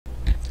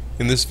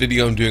In this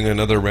video I'm doing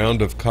another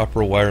round of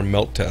copper wire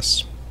melt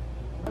tests.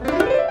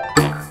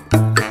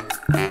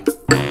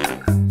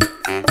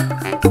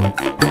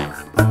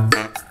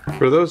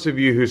 For those of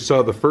you who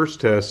saw the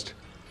first test,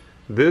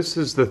 this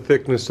is the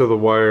thickness of the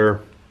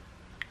wire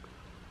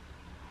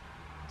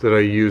that I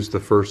used the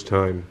first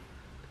time.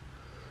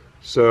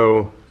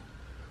 So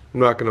I'm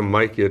not going to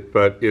mic it,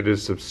 but it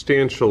is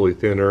substantially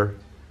thinner,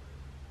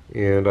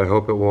 and I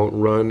hope it won't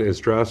run as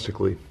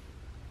drastically.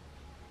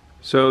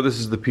 So this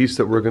is the piece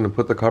that we're going to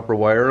put the copper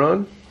wire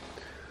on.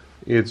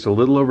 It's a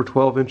little over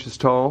 12 inches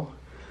tall.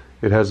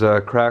 It has a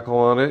crackle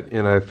on it,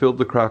 and I filled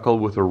the crackle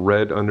with a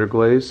red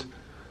underglaze.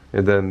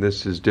 And then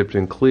this is dipped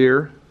in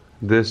clear.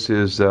 This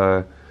is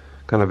kind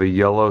of a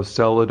yellow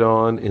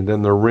celadon, and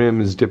then the rim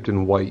is dipped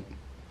in white.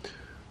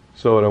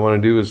 So what I want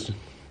to do is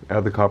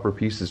add the copper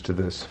pieces to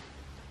this.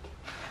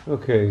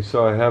 Okay,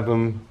 so I have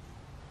them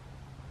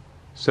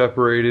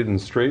separated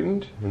and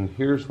straightened, and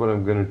here's what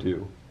I'm going to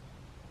do.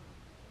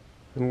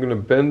 I'm going to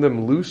bend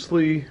them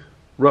loosely,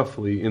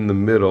 roughly, in the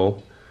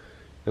middle,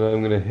 and I'm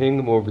going to hang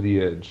them over the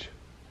edge.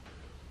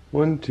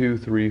 1, 2,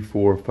 3,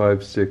 4,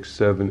 5, 6,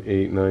 7,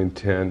 8, 9,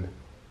 10.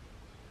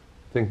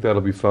 I think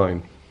that'll be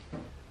fine.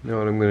 Now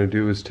what I'm going to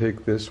do is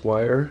take this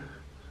wire,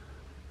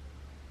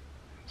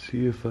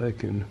 see if I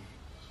can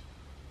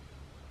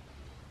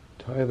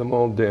tie them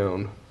all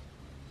down.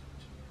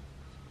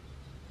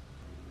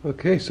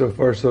 Okay, so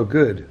far so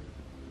good.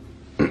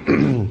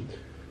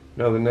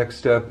 Now the next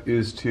step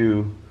is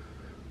to,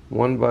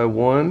 one by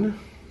one,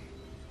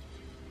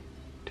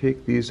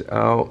 take these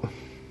out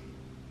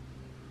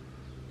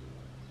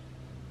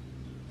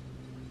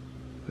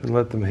and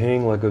let them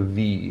hang like a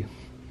V.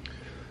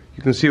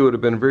 You can see it would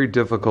have been very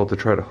difficult to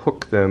try to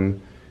hook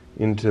them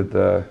into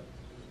the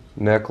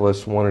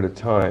necklace one at a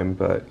time,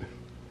 but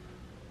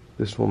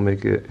this will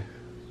make it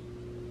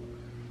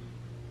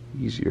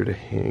easier to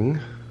hang.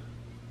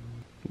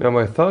 Now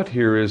my thought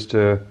here is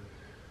to,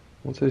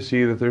 once I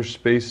see that they're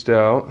spaced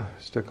out,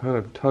 is to kind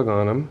of tug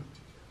on them,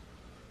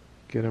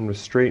 get them to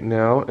straighten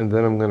out, and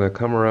then I'm going to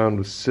come around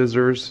with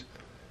scissors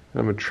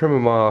and I'm going to trim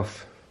them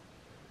off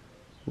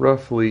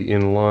roughly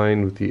in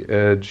line with the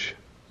edge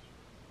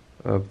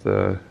of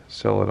the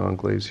celadon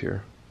glaze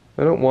here.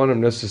 I don't want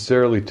them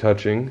necessarily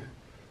touching.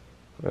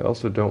 I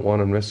also don't want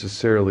them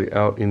necessarily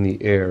out in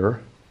the air.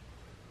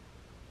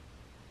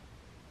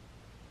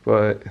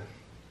 But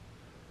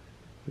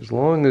as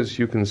long as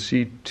you can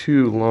see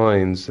two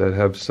lines that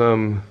have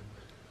some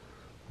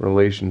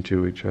relation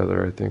to each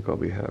other, I think I'll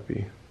be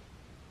happy.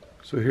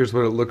 So here's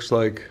what it looks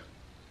like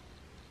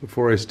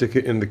before I stick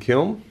it in the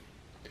kiln.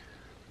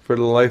 For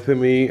the life of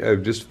me,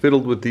 I've just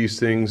fiddled with these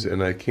things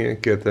and I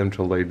can't get them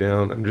to lay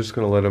down. I'm just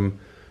going to let them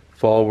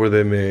fall where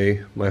they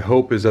may. My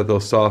hope is that they'll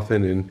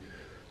soften and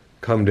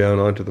come down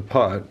onto the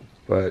pot,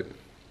 but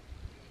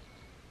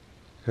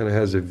kind of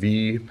has a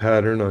V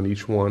pattern on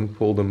each one.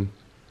 Pulled them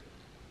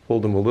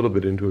a little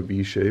bit into a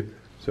V shape.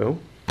 So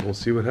we'll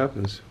see what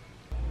happens.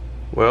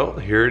 Well,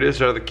 here it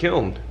is out of the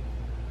kiln.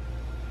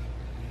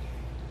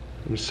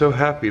 I'm so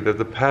happy that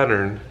the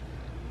pattern,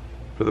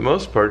 for the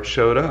most part,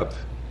 showed up.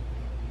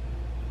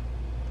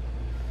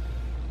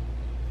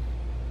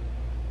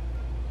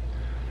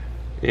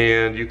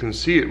 And you can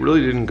see it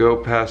really didn't go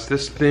past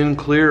this thin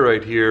clear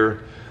right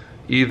here.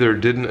 Either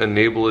didn't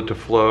enable it to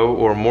flow,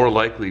 or more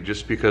likely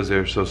just because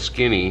they're so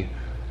skinny,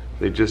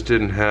 they just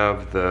didn't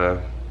have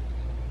the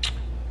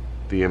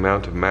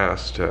amount of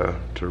mass to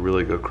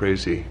really go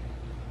crazy.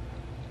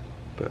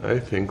 But I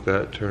think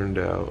that turned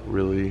out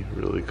really,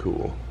 really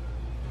cool.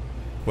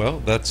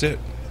 Well, that's it.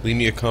 Leave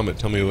me a comment.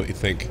 Tell me what you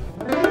think.